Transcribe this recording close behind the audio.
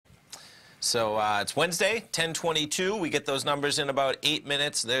So it's Wednesday, 10:22. We get those numbers in about 8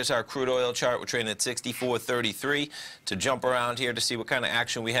 minutes. There's our crude oil chart. We're trading at 64.33. To jump around here to see what kind of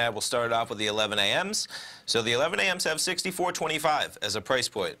action we have, we'll start off with the 11 a.m.s. So the 11 a.m.s have 64.25 as a price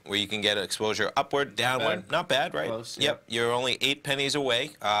point, where you can get exposure upward, downward. Not bad, right? Close, yep. You're only 8 pennies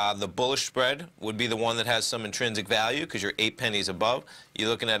away. The bullish spread would be the one that has some intrinsic value because you're 8 pennies above. You're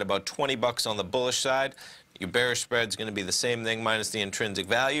looking at about 20 bucks on the bullish side. Your bearish spread is going to be the same thing minus the intrinsic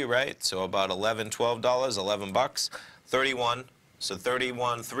value, right? So about $11, $12, 11 bucks, 31. So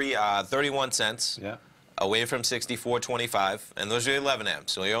 31 cents away from 64.25, and those are 11 a.m.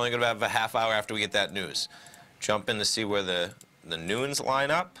 So you're only going to have a half hour after we get that news. Jump in to see where the noons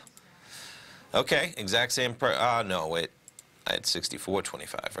line up. Okay, exact same price. No, wait. I had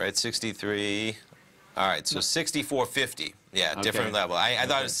 64.25, right? 63. All right, so 64.50. Yeah, different level. I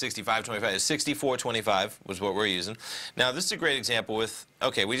thought it was 65.25. 64.25 was what we're using. Now, this is a great example with,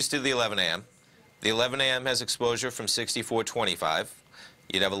 okay, we just did the 11 a.m. The 11 a.m. has exposure from 64.25.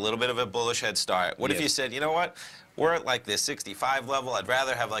 You'd have a little bit of a bullish head start. What if you said, you know what, we're at like this 65 level. I'd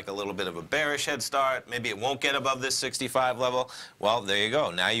rather have like a little bit of a bearish head start. Maybe it won't get above this 65 level. Well, there you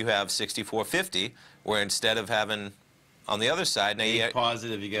go. Now you have 64.50, where instead of having on the other side, now you get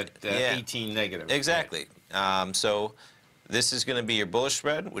positive, you get 18 negative. Exactly. So this is going to be your bullish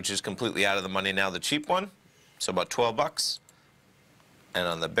spread, which is completely out of the money now, the cheap one. So about 12 bucks. And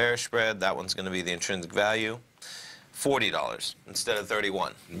on the bearish spread, that one's going to be the intrinsic value, $40 instead of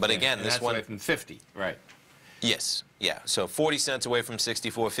 31. But again, and this that's one away from 50, right? Yes. Yeah. So 40 cents away from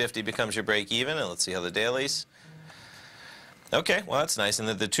 64.50 becomes your break even. And let's see how the dailies. Okay, well, that's nice. And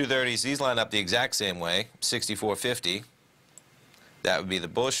the 230s, these line up the exact same way, 64.50. That would be the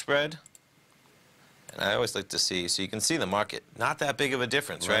bullish spread. And I always like to see, so you can see the market. Not that big of a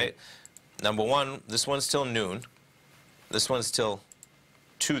difference, right? Number one, this one's till noon. This one's till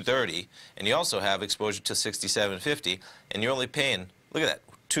 2:30. And you also have exposure to 67.50. And you're only paying, look at that,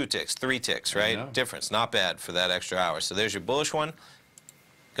 2 ticks, 3 ticks, right? Difference. Not bad for that extra hour. So there's your bullish one.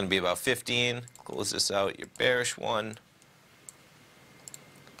 Going to be about 15. Close this out. Your bearish one.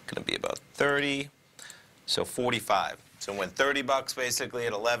 Going to be about 30. So 45. So it went 30 bucks basically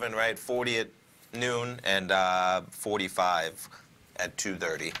at 11, right? 40 at noon, and 45 at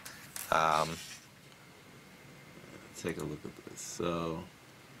 2:30. Take a look at this. So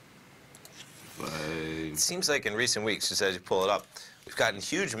it seems like in recent weeks, just as you pull it up, we've gotten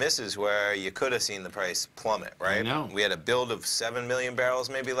huge misses where you could have seen the price plummet, right? I know. We had a build of 7 million barrels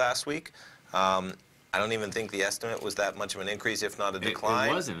maybe last week. I don't even think the estimate was that much of an increase, if not a decline.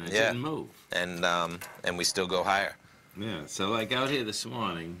 It wasn't. It didn't move. And we still go higher. Yeah. So like out here this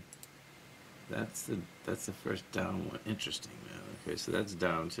morning, that's the first down one. Interesting, man. Okay, so that's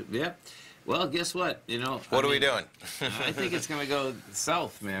down to Well, guess what? You know. What are we doing? I think it's going to go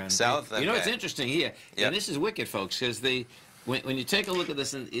south, man. South. You know, it's interesting here, and this is wicked, folks, because when you take a look at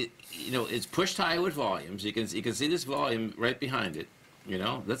this, and it's pushed higher with volumes. You can see this volume right behind it. You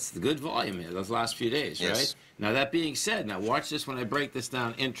know, that's the good volume here those last few days, right? Now, that being said, now watch this when I break this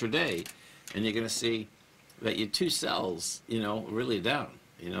down intraday, and you're going to see that your 2 cells, really down.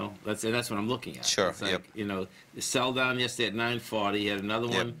 That's what I'm looking at. Sure. It's like, the sell down yesterday at 940. You had another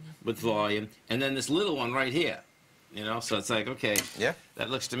one with volume, and then this little one right here. So it's like, okay, that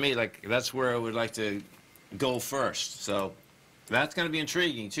looks to me like that's where I would like to go first. So that's going to be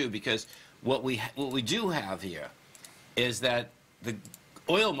intriguing too, because what we do have here is that the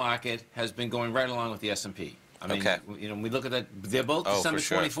oil market has been going right along with the S&P. I mean, we look at that. They're both December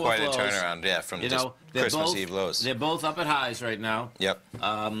 24th Quite lows. a turnaround, from Christmas Eve lows. They're both up at highs right now. Yep.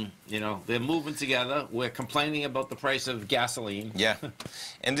 They're moving together. We're complaining about the price of gasoline. Yeah.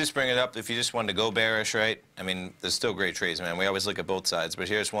 And just bring it up, if you just wanted to go bearish, right? I mean, there's still great trades, man. We always look at both sides. But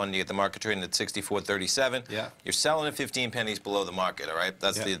here's one. You get the market trading at 64.37. Yeah. You're selling at 15 pennies below the market, all right?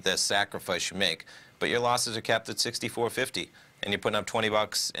 That's the sacrifice you make. But your losses are capped at 64.50. And you're putting up 20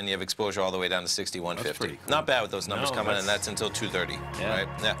 bucks, and you have exposure all the way down to 61.50. Cool. Not bad with those numbers coming in, and that's until 2:30, right?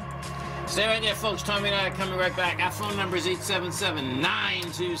 Yeah. Stay right there, folks. Tommy and I are coming right back. Our phone number is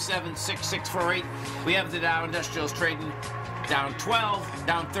 877-927-6648. We have the Dow Industrials trading down 12,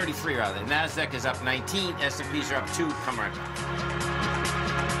 down 33 rather. NASDAQ is up 19, S&Ps are up 2. Come right back.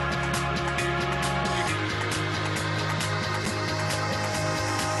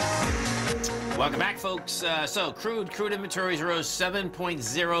 Welcome back, folks. So crude inventories rose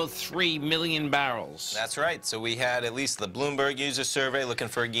 7.03 million barrels. That's right. So we had at least the Bloomberg user survey looking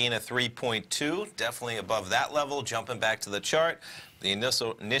for a gain of 3.2. Definitely above that level. Jumping back to the chart, the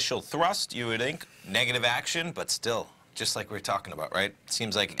initial thrust, you would think, negative action, but still just like we were talking about, right?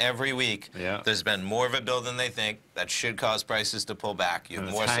 Seems like every week there's been more of a build than they think. That should cause prices to pull back. You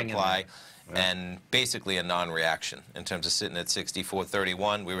have more supply. And basically a non-reaction in terms of sitting at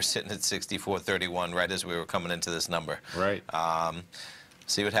 64.31. We were sitting at 64.31 right as we were coming into this number. Right.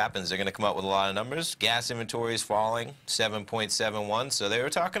 See what happens. They're going to come out with a lot of numbers. Gas inventory is falling, 7.71. So they were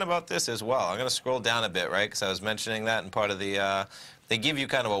talking about this as well. I'm going to scroll down a bit, right, because I was mentioning that in part of the, they give you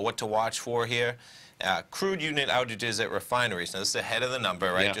kind of a what to watch for here. Crude unit outages at refineries. Now, this is ahead of the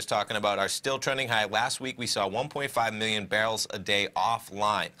number, right? Just talking about are still trending high. Last week, we saw 1.5 million barrels a day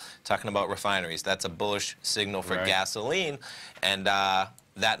offline. Talking about refineries. That's a bullish signal for gasoline. And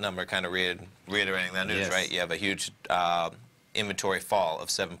that number kind of reiterating that news, right? You have a huge inventory fall of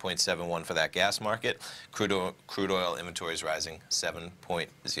 7.71 for that gas market. Crude oil inventory is rising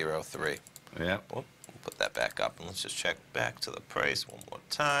 7.03. Yeah. We'll put that back up, and let's just check back to the price one more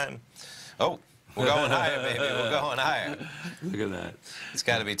time. Oh. We're going higher, baby. We're going higher. Look at that. It's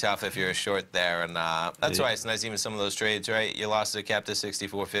got to be tough if you're a short there, and that's why it's nice. Even some of those trades, right? You lost the cap to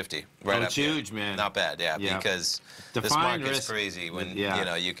 64.50. Right, it's huge, man. Not bad, because this market's crazy. When you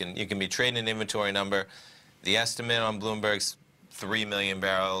know you can be trading an inventory number. The estimate on Bloomberg's 3 million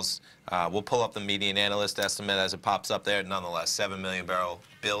barrels. We'll pull up the median analyst estimate as it pops up there. Nonetheless, 7 million barrel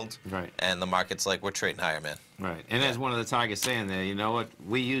build. Right. And the market's like, we're trading higher, man. Right. And as one of the targets saying there, you know what?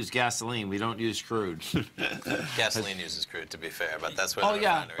 We use gasoline. We don't use crude. Gasoline uses crude, to be fair, but that's where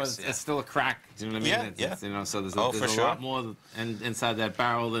but it's still a crack. Do you know what I mean? You know, so there's a lot more inside that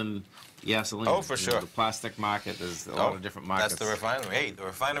barrel than gasoline. Oh, for sure. The plastic market, there's a lot of different markets. That's the refinery. Hey, the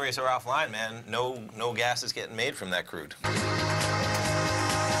refineries are offline, man. No gas is getting made from that crude.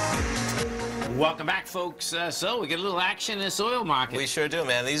 Welcome back, folks. So we get a little action in this oil market. We sure do,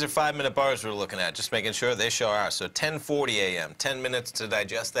 man. These are 5-minute bars we're looking at, just making sure they sure are. So 10:40 a.m., 10 minutes to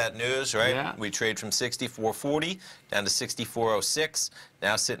digest that news, right? Yeah. We trade from 64.40 down to 64.06,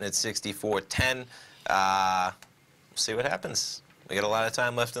 now sitting at 64.10. We'll see what happens. We got a lot of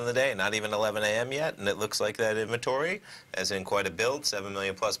time left in the day, not even 11 a.m. yet, and it looks like that inventory, as in quite a build, 7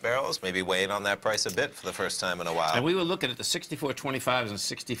 million plus barrels, maybe weighing on that price a bit for the first time in a while. And we were looking at the 64.25s and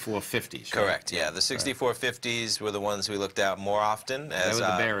 64.50s. Right? Correct, yeah. The 64.50s were the ones we looked at more often. As, they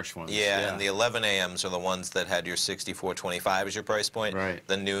were the bearish ones. Yeah, and the 11 a.m.s are the ones that had your 64.25 as your price point. Right.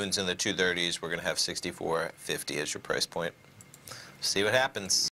 The noons and the 2:30s, we're going to have 64.50 as your price point. See what happens.